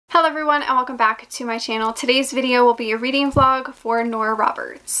Hello everyone and welcome back to my channel. Today's video will be a reading vlog for Nora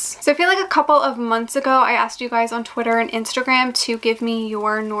Roberts. So I feel like a couple of months ago I asked you guys on Twitter and Instagram to give me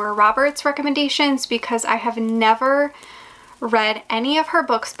your Nora Roberts recommendations because I have never read any of her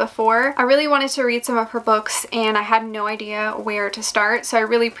books before. I really wanted to read some of her books and I had no idea where to start, so I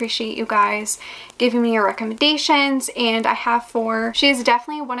really appreciate you guys giving me your recommendations, and I have four. She is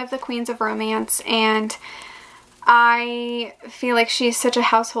definitely one of the queens of romance and I feel like she's such a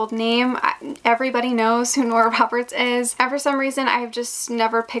household name. Everybody knows who Nora Roberts is, and for some reason I have just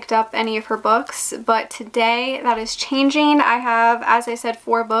never picked up any of her books, but today that is changing. I have, as I said,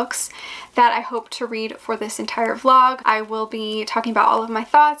 4 books that I hope to read for this entire vlog. I will be talking about all of my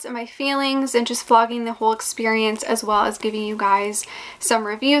thoughts and my feelings and just vlogging the whole experience, as well as giving you guys some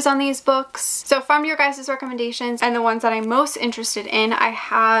reviews on these books. So from your guys' recommendations and the ones that I'm most interested in, I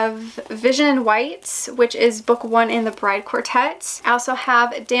have Vision in White, which is book 1 in the Bride Quartet. I also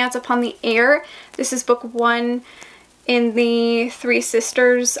have Dance Upon the Air. This is book 1 in the Three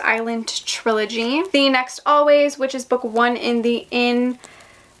Sisters Island trilogy. The Next Always, which is book 1 in the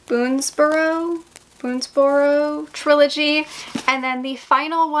Boonesboro trilogy. And then the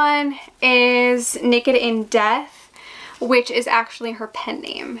final one is Naked in Death, which is actually her pen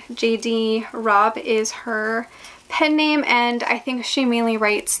name. J.D. Robb is her pen name, and I think she mainly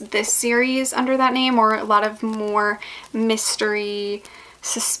writes this series under that name, or a lot of more mystery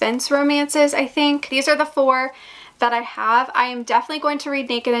suspense romances, I think. These are the 4 that I have. I am definitely going to read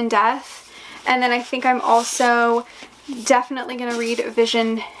Naked in Death, and then I think I'm also definitely going to read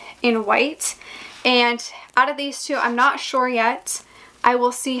Vision in White. And out of these 2, I'm not sure yet. I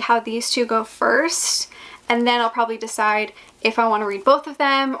will see how these 2 go first, and then I'll probably decide if I want to read both of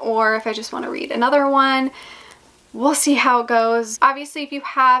them or if I just want to read another one. We'll see how it goes. Obviously, if you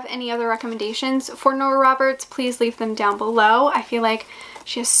have any other recommendations for Nora Roberts, please leave them down below. I feel like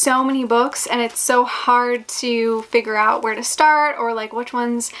she has so many books and it's so hard to figure out where to start or like which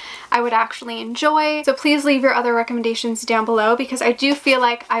ones I would actually enjoy. So please leave your other recommendations down below, because I do feel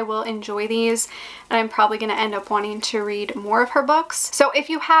like I will enjoy these and I'm probably going to end up wanting to read more of her books. So if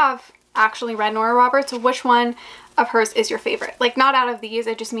you have actually read Nora Roberts, which one of hers is your favorite? Like, not out of these,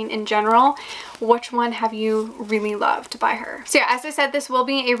 I just mean in general. Which one have you really loved by her? So yeah, as I said, this will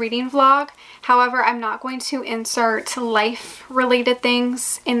be a reading vlog. However, I'm not going to insert life related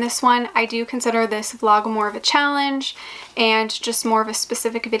things in this one. I do consider this vlog more of a challenge and just more of a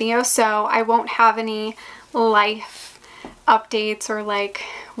specific video, so I won't have any life updates or like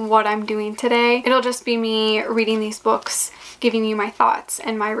what I'm doing today. It'll just be me reading these books, giving you my thoughts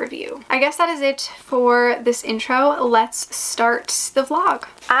and my review. I guess that is it for this intro. Let's start the vlog.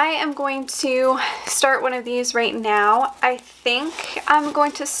 I am going to start one of these right now. I think I'm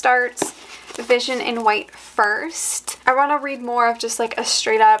going to start Vision in White first. I want to read more of just like a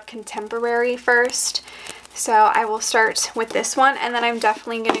straight up contemporary first. So I will start with this one, and then I'm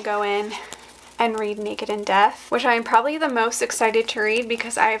definitely going to go in and read Naked in Death, which I'm probably the most excited to read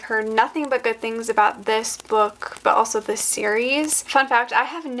because I've heard nothing but good things about this book, but also this series. Fun fact, I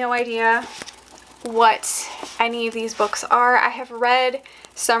have no idea what any of these books are. I have read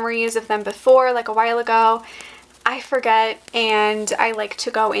summaries of them before, like a while ago. I forget, and I like to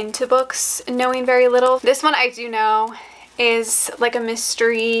go into books knowing very little. This one I do know is like a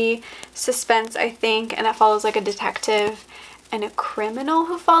mystery suspense, I think, and it follows like a detective and a criminal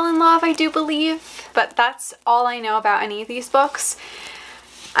who fall in love, I do believe. But that's all I know about any of these books.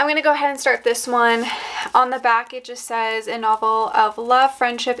 I'm gonna go ahead and start this one. On the back it just says, a novel of love,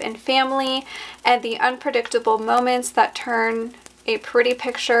 friendship, and family, and the unpredictable moments that turn a pretty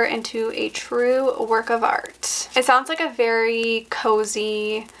picture into a true work of art. It sounds like a very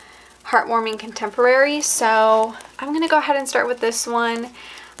cozy, heartwarming contemporary, so I'm gonna go ahead and start with this one.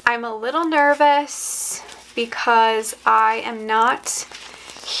 I'm a little nervous because I am not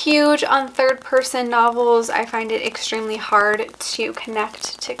huge on third-person novels. I find it extremely hard to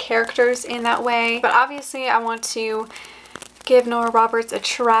connect to characters in that way. But obviously I want to give Nora Roberts a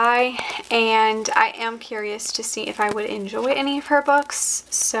try, and I am curious to see if I would enjoy any of her books.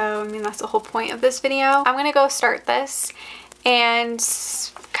 So, I mean, that's the whole point of this video. I'm gonna go start this and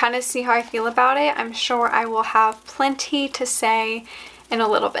kind of see how I feel about it. I'm sure I will have plenty to say in a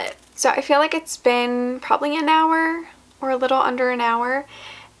little bit. So I feel like it's been probably an hour or a little under an hour,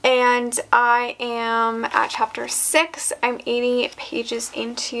 and I am at chapter 6. I'm 80 pages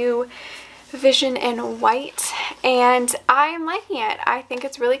into Vision in White, and I am liking it. I think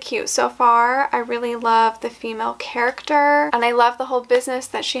it's really cute so far. I really love the female character, and I love the whole business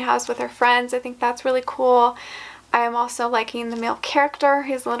that she has with her friends. I think that's really cool. I am also liking the male character.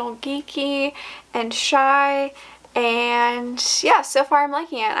 He's a little geeky and shy, And yeah, so far I'm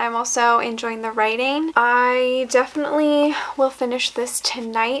liking it. I'm also enjoying the writing. I definitely will finish this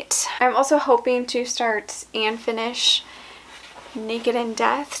tonight. I'm also hoping to start and finish Naked in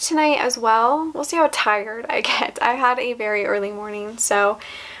Death tonight as well. We'll see how tired I get. I had a very early morning, so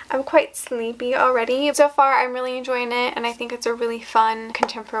I'm quite sleepy already. So far, I'm really enjoying it, and I think it's a really fun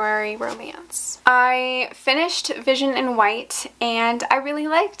contemporary romance. I finished Vision in White, and I really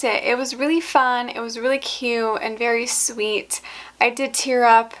liked it. It was really fun, it was really cute, and very sweet. I did tear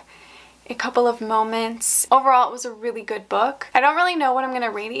up a couple of moments. Overall, it was a really good book. I don't really know what I'm gonna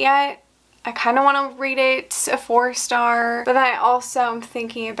rate it yet. I kind of want to rate it a 4-star, but then I also am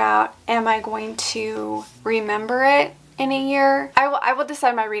thinking about, am I going to remember it in a year? I will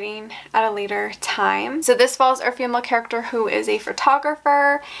decide my reading at a later time. So this follows our female character who is a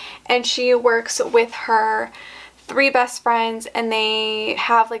photographer, and she works with her 3 best friends, and they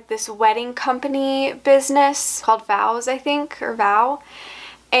have like this wedding company business called Vows, I think, or Vow,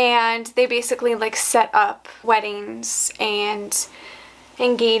 and they basically like set up weddings and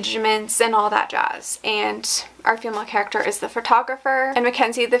engagements and all that jazz. And our female character is the photographer, and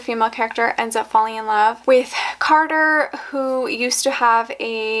Mackenzie, the female character, ends up falling in love with Carter, who used to have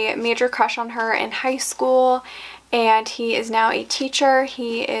a major crush on her in high school, and he is now a teacher.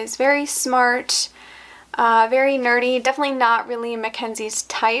 He is very smart, very nerdy, definitely not really Mackenzie's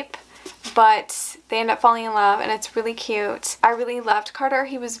type, but they end up falling in love, and it's really cute. I really loved Carter.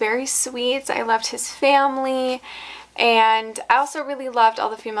 He was very sweet. I loved his family. And I also really loved all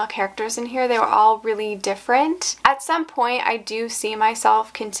the female characters in here. They were all really different. At some point, I do see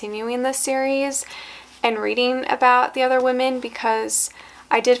myself continuing this series and reading about the other women, because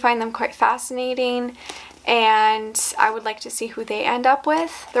I did find them quite fascinating, and I would like to see who they end up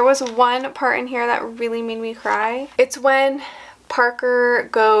with. There was one part in here that really made me cry. It's when Parker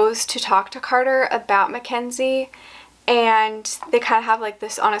goes to talk to Carter about Mackenzie, and they kind of have like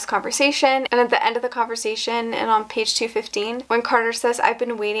this honest conversation, and at the end of the conversation, and on page 215, when Carter says, "I've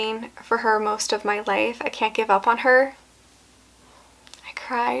been waiting for her most of my life, I can't give up on her," I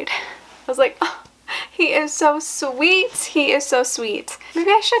cried. I was like, oh, he is so sweet. He is so sweet.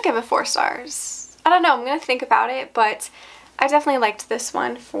 Maybe I should give it 4 stars. I don't know, I'm gonna think about it, but I definitely liked this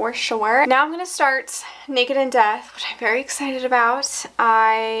one for sure. Now I'm going to start Naked in Death, which I'm very excited about.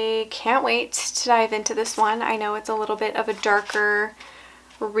 I can't wait to dive into this one. I know it's a little bit of a darker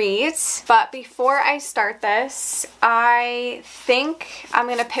read, but before I start this, I think I'm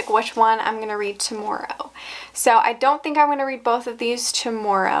going to pick which one I'm going to read tomorrow. So I don't think I'm going to read both of these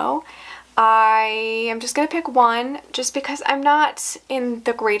tomorrow. I am just going to pick one, just because I'm not in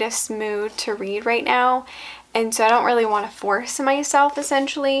the greatest mood to read right now. And so I don't really want to force myself,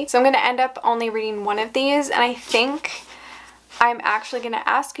 essentially. So I'm going to end up only reading one of these. And I think I'm actually going to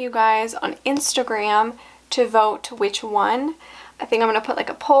ask you guys on Instagram to vote which one. I think I'm going to put like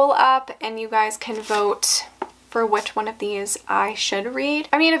a poll up, and you guys can vote for which one of these I should read.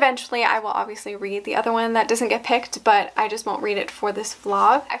 I mean, eventually I will obviously read the other one that doesn't get picked, but I just won't read it for this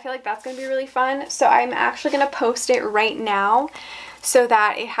vlog. I feel like that's going to be really fun. So I'm actually going to post it right now so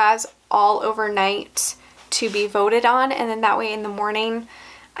that it has all overnight to be voted on, and then that way in the morning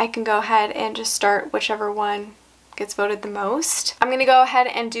I can go ahead and just start whichever one gets voted the most. I'm gonna go ahead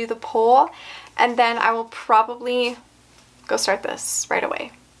and do the poll, and then I will probably go start this right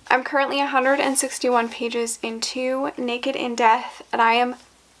away. I'm currently 161 pages into Naked in Death, and I am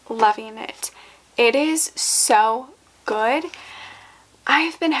loving it. It is so good.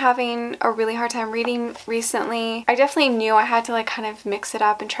 I've been having a really hard time reading recently. I definitely knew I had to like kind of mix it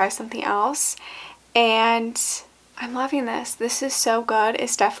up and try something else. And I'm loving this. This is so good.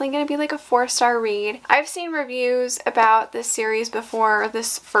 It's definitely going to be like a 4-star read. I've seen reviews about this series before,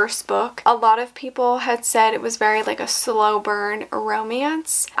 this first book. A lot of people had said it was very like a slow burn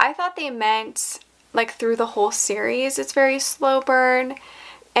romance. I thought they meant like through the whole series it's very slow burn.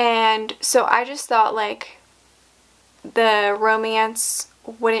 And so I just thought like the romance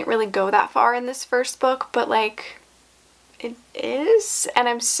wouldn't really go that far in this first book, but like it is, and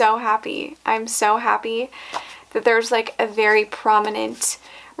I'm so happy. I'm so happy that there's like a very prominent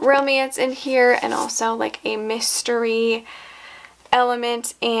romance in here, and also like a mystery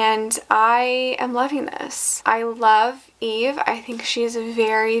element, and I am loving this. I love Eve. I think she's a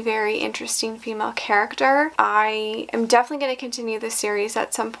very, very interesting female character. I am definitely going to continue this series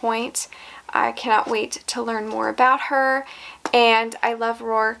at some point. I cannot wait to learn more about her. And I love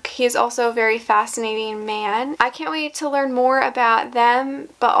Rourke. He is also a very fascinating man. I can't wait to learn more about them,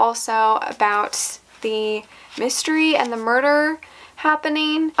 but also about the mystery and the murder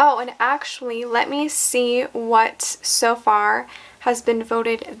happening. Oh, and actually, let me see what so far has been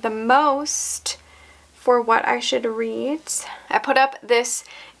voted the most for what I should read. I put up this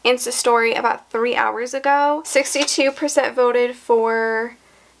Insta story about 3 hours ago. 62% voted for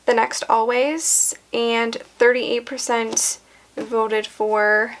The Next Always and 38% voted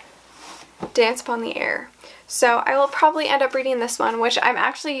for Dance Upon the Air. So I will probably end up reading this one, which I'm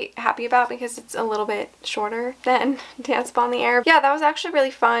actually happy about because it's a little bit shorter than Dance Upon the Air. Yeah, that was actually really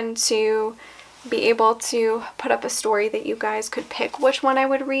fun to be able to put up a story that you guys could pick which one I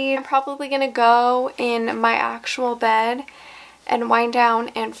would read. I'm probably gonna go in my actual bed and wind down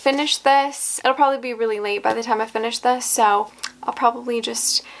and finish this. It'll probably be really late by the time I finish this, so I'll probably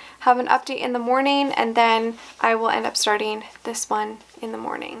just have an update in the morning, and then I will end up starting this one in the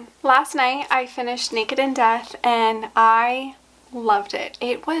morning. Last night I finished Naked in Death and I loved it.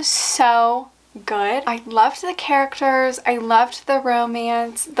 It was so good. I loved the characters, I loved the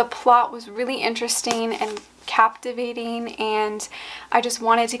romance, the plot was really interesting and captivating, and I just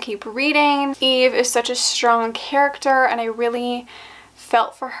wanted to keep reading. Eve is such a strong character and I really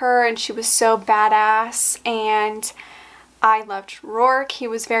felt for her, and she was so badass, and I loved Rourke. He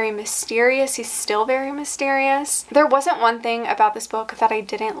was very mysterious. He's still very mysterious. There wasn't one thing about this book that I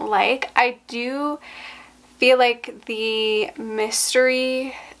didn't like. I do feel like the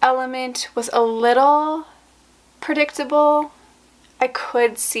mystery element was a little predictable. I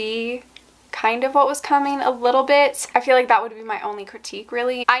could see kind of what was coming a little bit. I feel like that would be my only critique,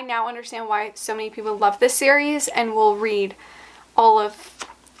 really. I now understand why so many people love this series and will read all of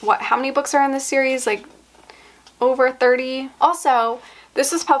how many books are in this series? Like over 30. Also,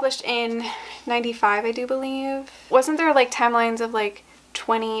 this was published in 95, I do believe. Wasn't there like timelines of like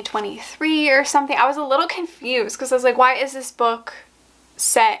 2023 or something? I was a little confused because I was like, why is this book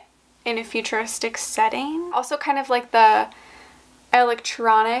set in a futuristic setting? Also, kind of like the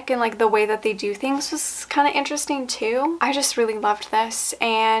electronic and like the way that they do things was kind of interesting too. I just really loved this,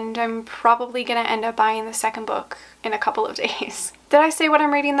 and I'm probably gonna end up buying the second book in a couple of days. Did I say what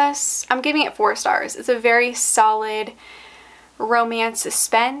I'm rating this? I'm giving it 4 stars. It's a very solid romance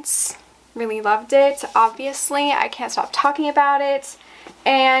suspense. Really loved it. Obviously, I can't stop talking about it.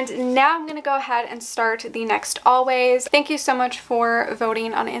 And now I'm gonna go ahead and start The Next Always. Thank you so much for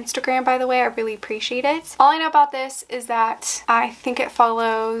voting on Instagram, by the way. I really appreciate it. All I know about this is that I think it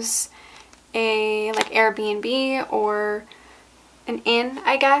follows a like Airbnb or an inn,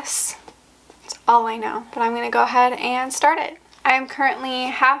 I guess. That's all I know. But I'm gonna go ahead and start it. I am currently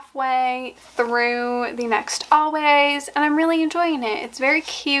halfway through The Next Always, and I'm really enjoying it. It's very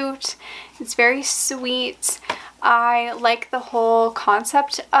cute. It's very sweet. I like the whole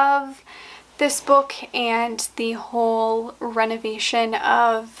concept of this book and the whole renovation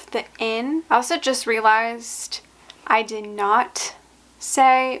of the inn. I also just realized I did not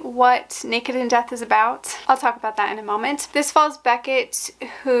say what Naked in Death is about. I'll talk about that in a moment. This follows Beckett,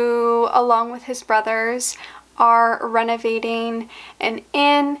 who along with his brothers are renovating an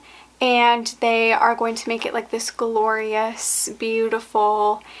inn, and they are going to make it like this glorious,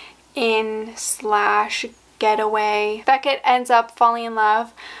 beautiful inn slash getaway. Beckett ends up falling in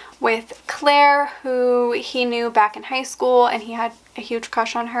love with Claire, who he knew back in high school, and he had a huge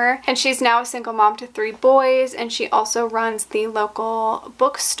crush on her. And she's now a single mom to 3 boys, and she also runs the local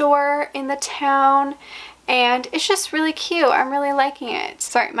bookstore in the town, and it's just really cute. I'm really liking it.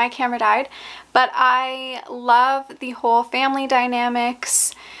 Sorry, my camera died. But I love the whole family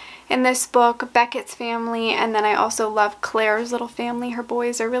dynamics in this book, Beckett's family, and then I also love Claire's little family. Her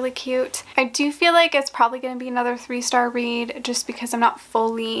boys are really cute. I do feel like it's probably going to be another 3-star read just because I'm not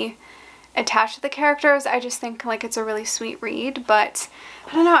fully attached to the characters. I just think like it's a really sweet read, but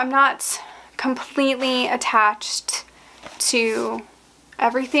I don't know, I'm not completely attached to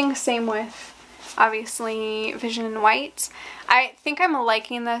everything. Same with obviously Vision in White. I think I'm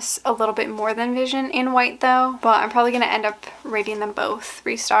liking this a little bit more than Vision in White though, but I'm probably going to end up rating them both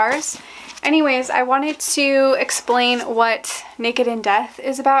 3 stars. Anyways, I wanted to explain what Naked in Death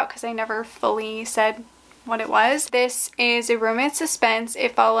is about because I never fully said what it was. This is a romance suspense.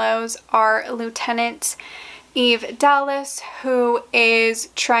 It follows our Lieutenant Eve Dallas, who is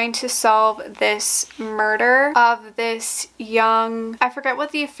trying to solve this murder of this young, I forget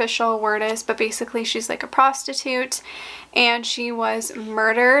what the official word is, but basically she's like a prostitute and she was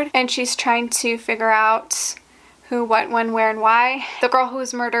murdered, and she's trying to figure out who, what, when, where, and why. The girl who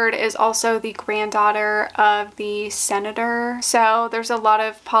was murdered is also the granddaughter of the senator, so there's a lot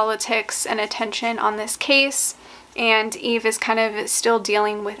of politics and attention on this case. And Eve is kind of still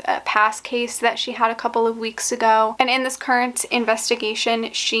dealing with a past case that she had a couple of weeks ago. And in this current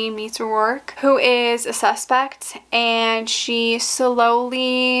investigation, she meets Rourke, who is a suspect, and she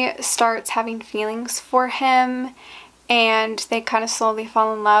slowly starts having feelings for him. and they kind of slowly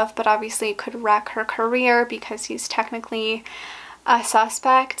fall in love, but obviously it could wreck her career because he's technically a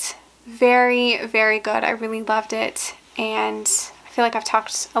suspect. Very, very good. I really loved it, and I feel like I've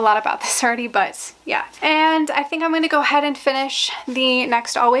talked a lot about this already, but yeah. And I think I'm going to go ahead and finish the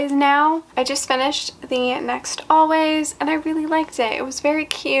Next Always now. I just finished the Next Always, and I really liked it. It was very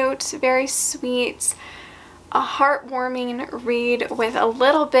cute, very sweet, a heartwarming read with a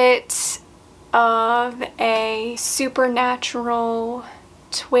little bit of a supernatural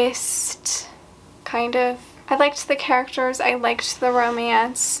twist, kind of. I liked the characters, I liked the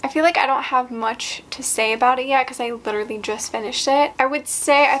romance. I feel like I don't have much to say about it yet because I literally just finished it. I would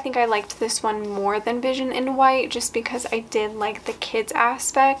say I think I liked this one more than Vision in White just because I did like the kids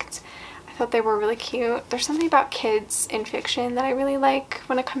aspect. I thought they were really cute. There's something about kids in fiction that I really like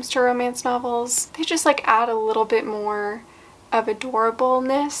when it comes to romance novels. They just like add a little bit more of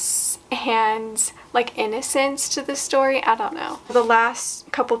adorableness and like innocence to the story. I don't know. The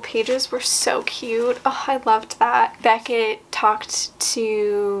last couple pages were so cute. Oh, I loved that. Beckett talked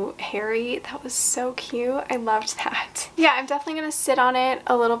to Harry. That was so cute. I loved that. Yeah, I'm definitely gonna sit on it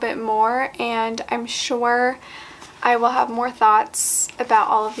a little bit more, and I'm sure I will have more thoughts about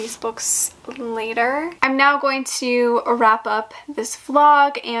all of these books later. I'm now going to wrap up this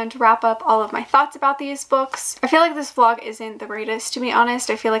vlog and wrap up all of my thoughts about these books. I feel like this vlog isn't the greatest, to be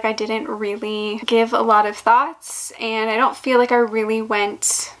honest. I feel like I didn't really give a lot of thoughts, and I don't feel like I really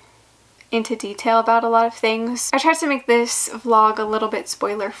went into detail about a lot of things. I tried to make this vlog a little bit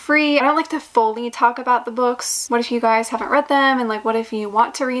spoiler free. I don't like to fully talk about the books. What if you guys haven't read them, and like what if you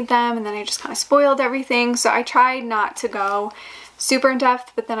want to read them and then I just kind of spoiled everything. So I tried not to go super in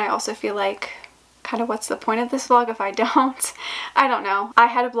depth, but then I also feel like kind of what's the point of this vlog if I don't? I don't know. I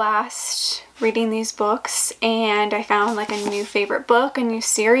had a blast reading these books, and I found like a new favorite book, a new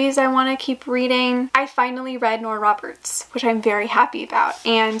series I want to keep reading. I finally read Nora Roberts, which I'm very happy about,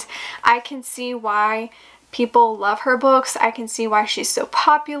 and I can see why people love her books. I can see why she's so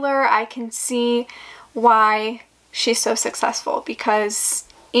popular. I can see why she's so successful, because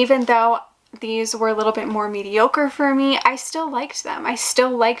even though these were a little bit more mediocre for me, I still liked them. I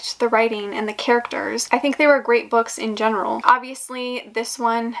still liked the writing and the characters. I think they were great books in general. Obviously, this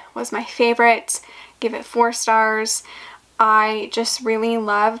one was my favorite. Give it 4 stars. I just really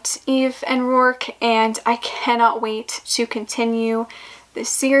loved Eve and Rourke, and I cannot wait to continue this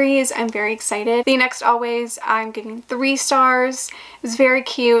series. I'm very excited. The Next Always, I'm giving 3 stars. It was very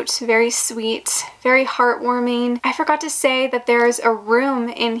cute, very sweet, very heartwarming. I forgot to say that there's a room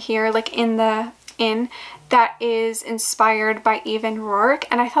in here, like in the inn, that is inspired by Eve and Rourke,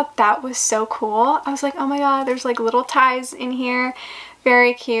 and I thought that was so cool. I was like, oh my god, there's like little ties in here.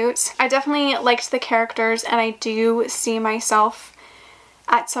 Very cute. I definitely liked the characters, and I do see myself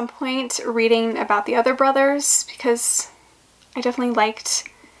at some point reading about the other brothers because I definitely liked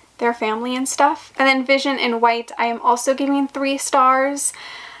their family and stuff. And then Vision in White, I am also giving 3 stars.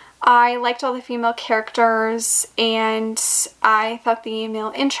 I liked all the female characters, and I thought the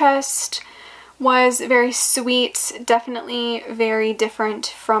male interest was very sweet, definitely very different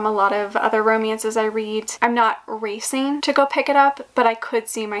from a lot of other romances I read. I'm not racing to go pick it up, but I could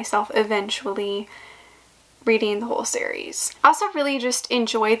see myself eventually reading the whole series. I also really just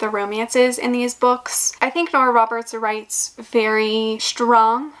enjoy the romances in these books. I think Nora Roberts writes very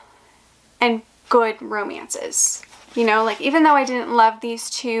strong and good romances. You know, like even though I didn't love these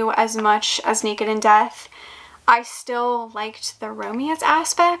two as much as Naked in Death, I still liked the romance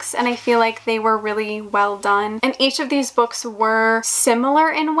aspects, and I feel like they were really well done. And each of these books were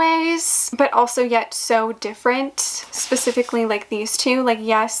similar in ways, but also yet so different. Specifically like these two, like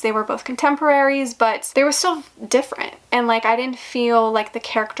yes, they were both contemporaries, but they were still different. And like I didn't feel like the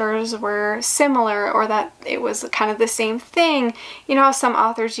characters were similar or that it was kind of the same thing. You know how some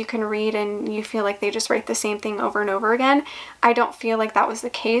authors you can read and you feel like they just write the same thing over and over again? I don't feel like that was the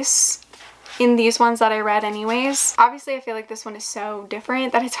case in these ones that I read anyways. Obviously, I feel like this one is so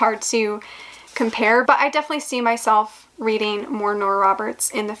different that it's hard to compare, but I definitely see myself reading more Nora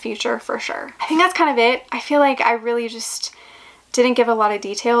Roberts in the future for sure. I think that's kind of it. I feel like I really just didn't give a lot of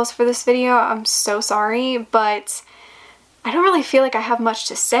details for this video. I'm so sorry, but I don't really feel like I have much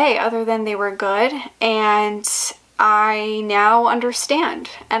to say other than they were good, and I now understand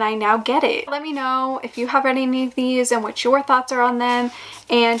and I now get it. Let me know if you have read any of these and what your thoughts are on them,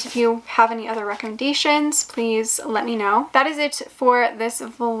 and if you have any other recommendations, please let me know. That is it for this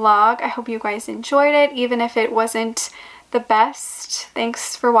vlog. I hope you guys enjoyed it, even if it wasn't the best.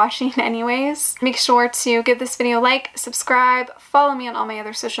 Thanks for watching anyways. Make sure to give this video a like, subscribe, follow me on all my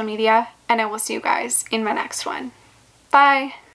other social media, and I will see you guys in my next one. Bye!